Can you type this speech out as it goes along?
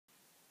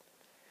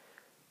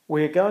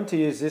We're going to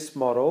use this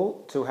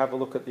model to have a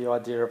look at the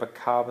idea of a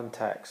carbon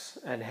tax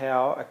and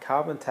how a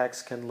carbon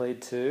tax can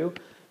lead to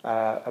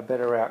a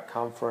better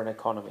outcome for an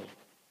economy.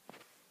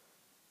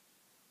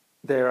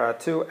 There are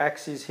two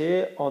axes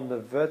here. On the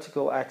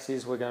vertical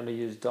axis we're going to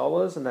use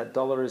dollars, and that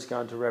dollar is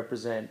going to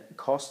represent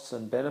costs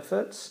and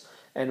benefits,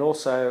 and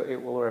also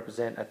it will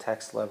represent a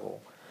tax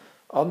level.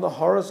 On the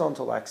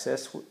horizontal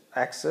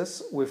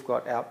axis we've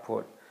got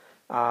output.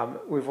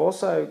 We've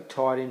also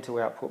tied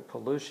into output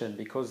pollution,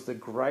 because the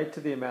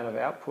greater the amount of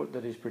output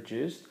that is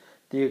produced,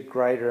 the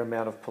greater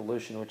amount of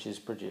pollution which is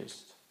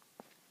produced.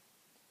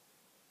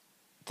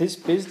 This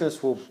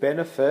business will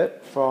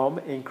benefit from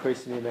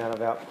increasing the amount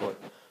of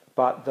output,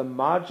 but the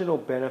marginal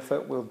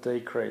benefit will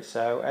decrease.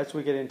 So as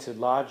we get into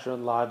larger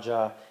and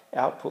larger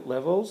output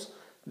levels,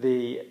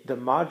 the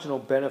marginal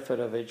benefit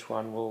of each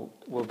one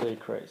will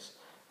decrease.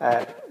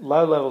 At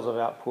low levels of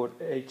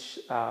output, each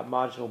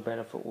marginal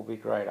benefit will be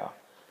greater.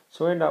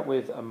 So we end up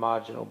with a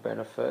marginal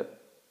benefit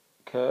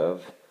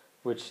curve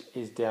which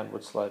is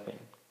downward sloping.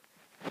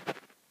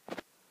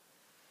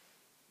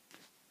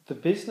 The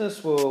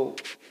business will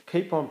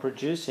keep on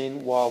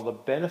producing while the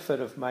benefit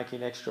of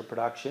making extra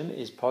production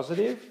is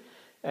positive,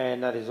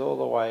 and that is all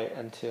the way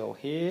until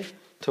here,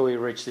 till we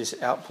reach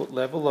this output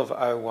level of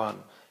 0.1.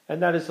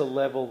 And that is the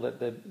level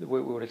that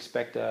we would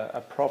expect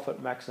a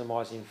profit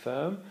maximising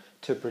firm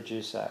to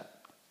produce at.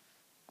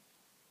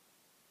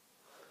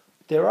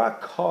 There are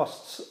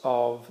costs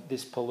of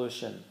this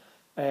pollution,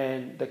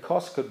 and the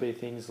costs could be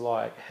things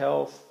like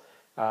health,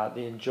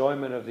 the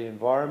enjoyment of the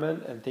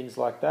environment and things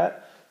like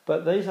that,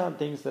 but these aren't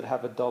things that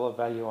have a dollar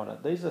value on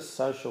it. These are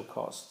social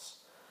costs,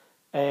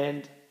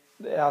 and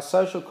our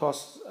social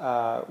costs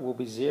will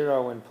be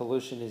zero when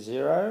pollution is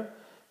zero,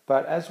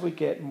 but as we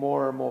get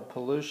more and more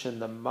pollution,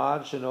 the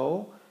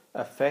marginal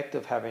effect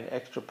of having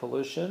extra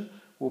pollution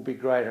will be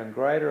greater and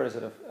greater. As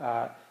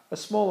a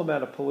small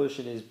amount of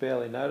pollution is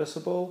barely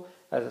noticeable.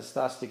 As it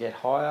starts to get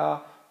higher,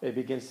 it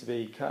begins to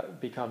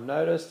become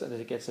noticed, and as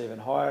it gets even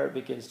higher, it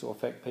begins to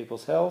affect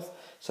people's health.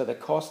 So the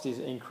cost is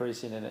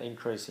increasing and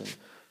increasing.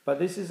 But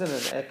this isn't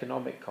an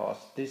economic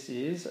cost, this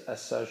is a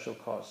social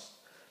cost.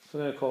 So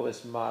I'm going to call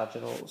this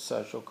marginal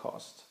social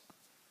cost.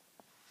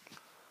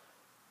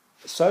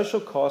 Social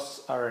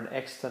costs are an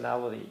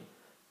externality.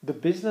 The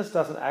business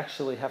doesn't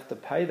actually have to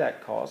pay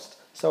that cost,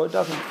 so it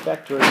doesn't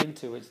factor it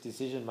into its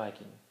decision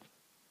making.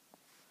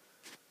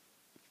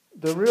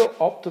 The real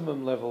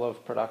optimum level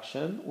of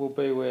production will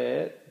be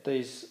where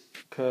these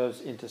curves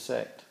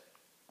intersect.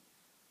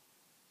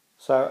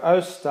 So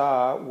O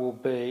star will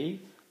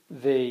be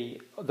the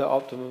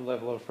optimum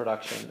level of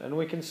production. And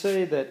we can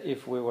see that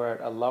if we were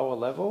at a lower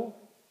level,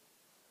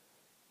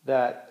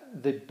 that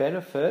the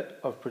benefit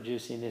of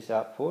producing this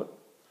output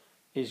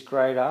is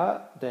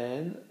greater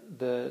than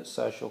the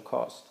social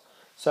cost.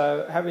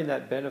 So having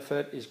that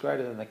benefit is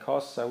greater than the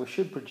cost, so we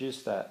should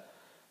produce that.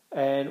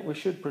 And we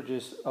should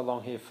produce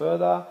along here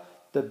further.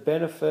 The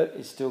benefit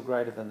is still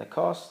greater than the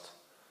cost.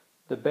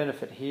 The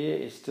benefit here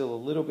is still a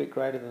little bit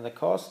greater than the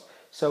cost.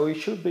 So we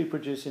should be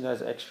producing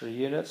those extra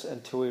units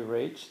until we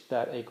reach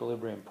that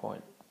equilibrium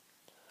point.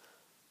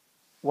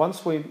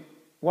 Once we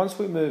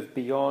move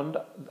beyond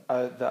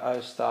the O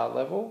star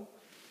level,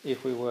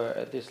 if we were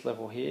at this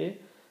level here,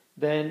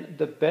 then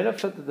the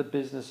benefit that the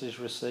business is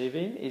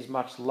receiving is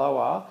much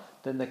lower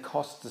than the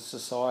cost to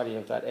society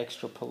of that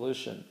extra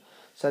pollution.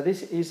 So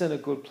this isn't a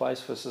good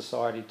place for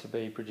society to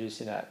be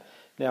producing at.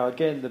 Now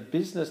again, the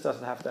business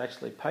doesn't have to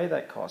actually pay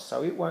that cost,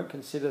 so it won't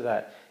consider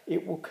that.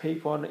 It will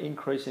keep on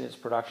increasing its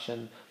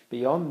production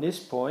beyond this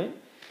point,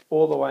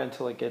 all the way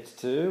until it gets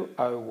to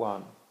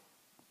 0.1.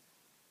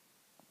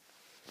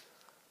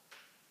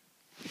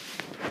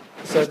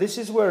 So this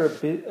is where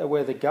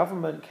the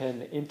government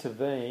can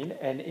intervene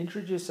and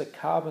introduce a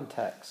carbon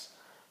tax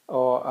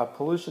or a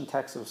pollution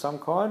tax of some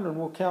kind, and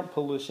we'll count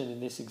pollution in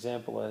this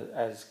example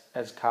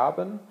as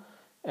carbon,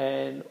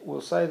 and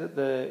we'll say that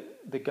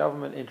the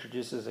government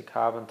introduces a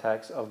carbon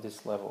tax of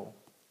this level.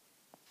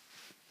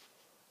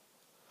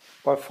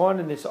 By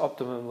finding this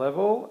optimum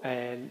level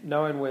and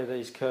knowing where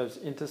these curves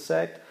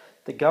intersect,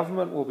 the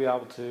government will be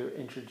able to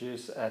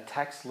introduce a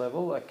tax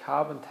level, a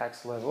carbon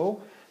tax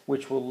level,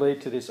 which will lead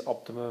to this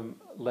optimum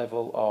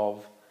level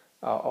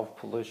of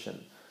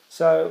pollution.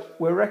 So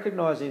we're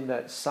recognising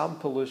that some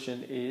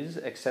pollution is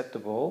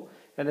acceptable,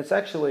 and it's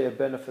actually a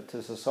benefit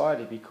to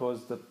society,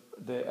 because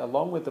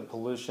along with the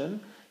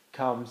pollution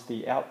comes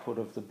the output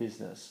of the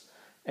business.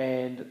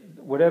 And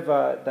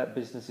whatever that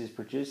business is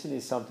producing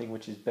is something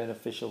which is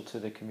beneficial to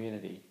the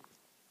community.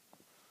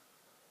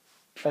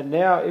 And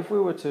now if we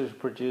were to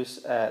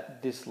produce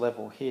at this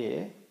level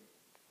here,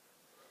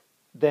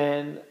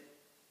 then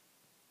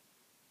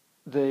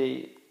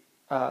the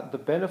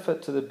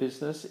benefit to the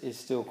business is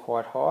still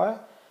quite high,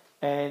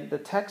 and the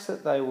tax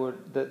that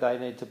they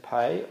need to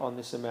pay on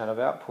this amount of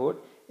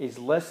output is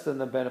less than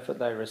the benefit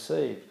they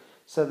receive.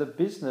 So the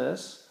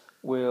business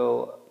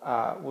will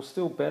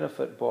still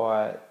benefit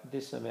by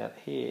this amount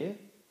here,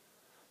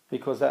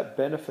 because that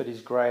benefit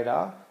is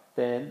greater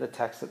than the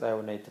tax that they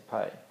will need to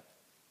pay.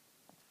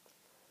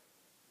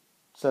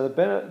 So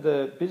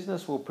the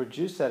business will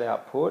produce that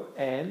output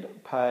and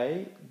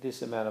pay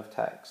this amount of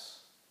tax.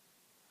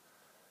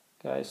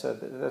 Okay, so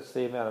that's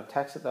the amount of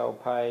tax that they'll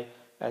pay,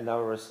 and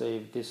they'll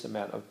receive this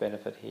amount of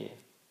benefit here.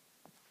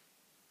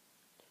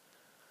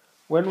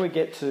 When we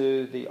get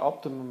to the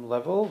optimum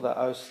level, the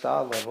O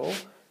star level,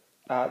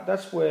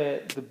 that's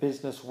where the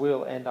business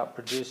will end up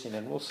producing,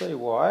 and we'll see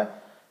why.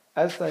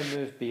 As they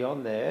move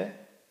beyond there,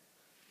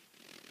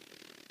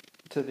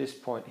 to this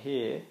point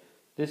here,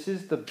 this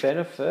is the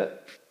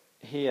benefit,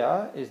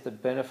 here is the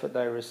benefit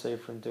they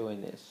receive from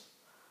doing this.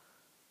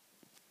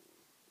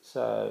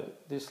 So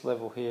this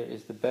level here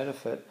is the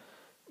benefit,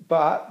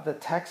 but the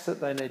tax that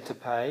they need to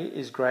pay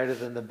is greater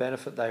than the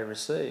benefit they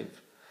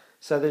receive.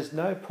 So there's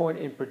no point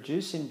in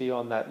producing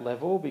beyond that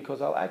level, because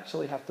they'll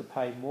actually have to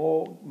pay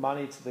more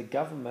money to the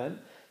government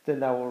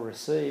than they will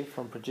receive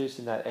from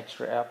producing that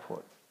extra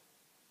output.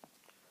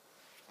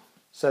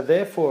 So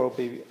therefore, it'll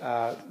be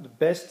the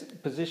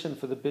best position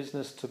for the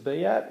business to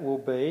be at will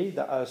be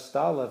the O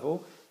star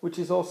level, which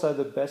is also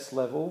the best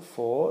level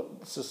for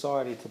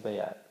society to be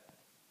at.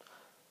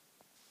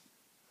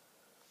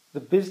 The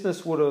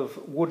business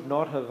would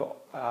not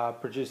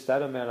have produced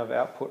that amount of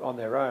output on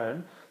their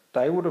own.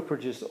 They would have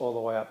produced all the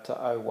way up to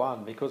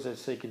O1 because they're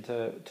seeking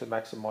to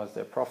maximise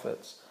their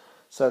profits.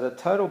 So the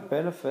total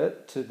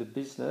benefit to the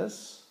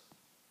business,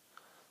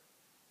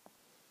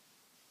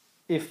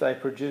 if they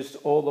produced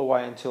all the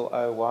way until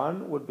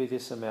O1, would be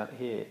this amount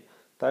here.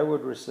 They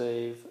would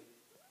receive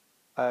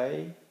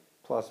A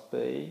plus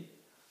B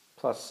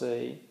plus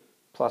C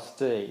plus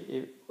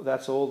D.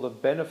 That's all the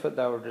benefit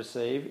they would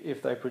receive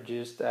if they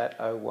produced at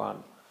O1.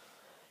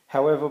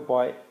 However,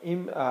 by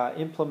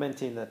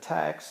implementing the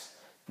tax,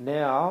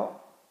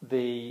 now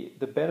the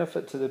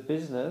benefit to the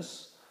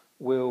business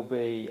will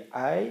be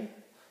A,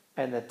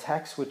 and the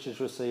tax which is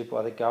received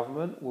by the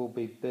government will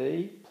be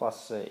B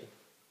plus C.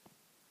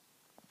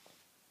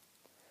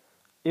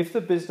 If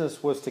the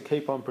business was to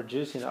keep on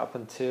producing up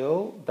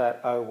until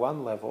that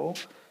O1 level,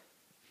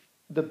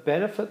 the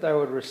benefit they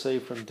would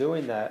receive from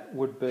doing that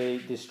would be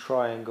this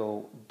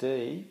triangle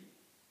D.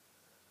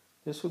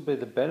 This would be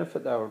the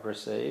benefit they would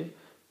receive,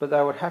 but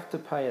they would have to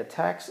pay a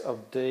tax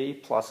of D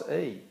plus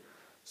E.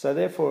 So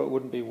therefore it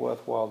wouldn't be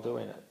worthwhile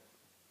doing it.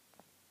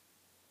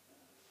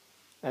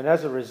 And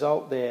as a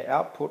result, their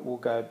output will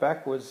go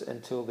backwards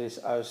until this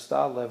O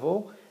star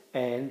level,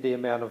 and the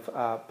amount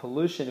of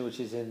pollution which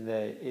is in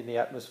the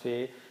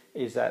atmosphere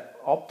is that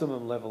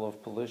optimum level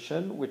of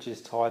pollution, which is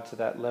tied to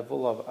that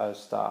level of O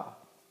star.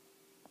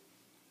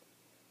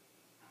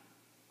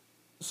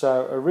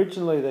 So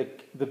originally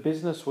the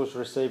business was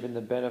receiving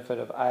the benefit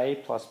of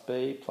A plus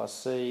B plus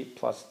C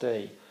plus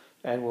D,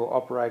 and we're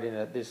operating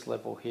at this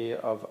level here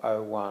of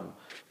O1.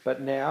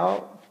 But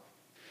now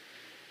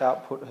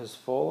output has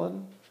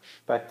fallen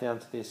back down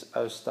to this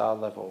O star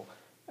level.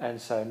 And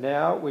so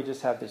now we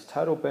just have this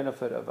total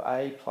benefit of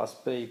A plus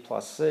B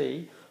plus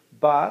C,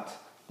 but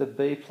the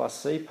B plus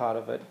C part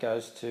of it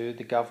goes to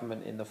the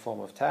government in the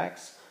form of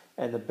tax,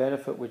 and the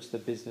benefit which the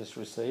business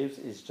receives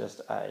is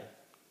just A.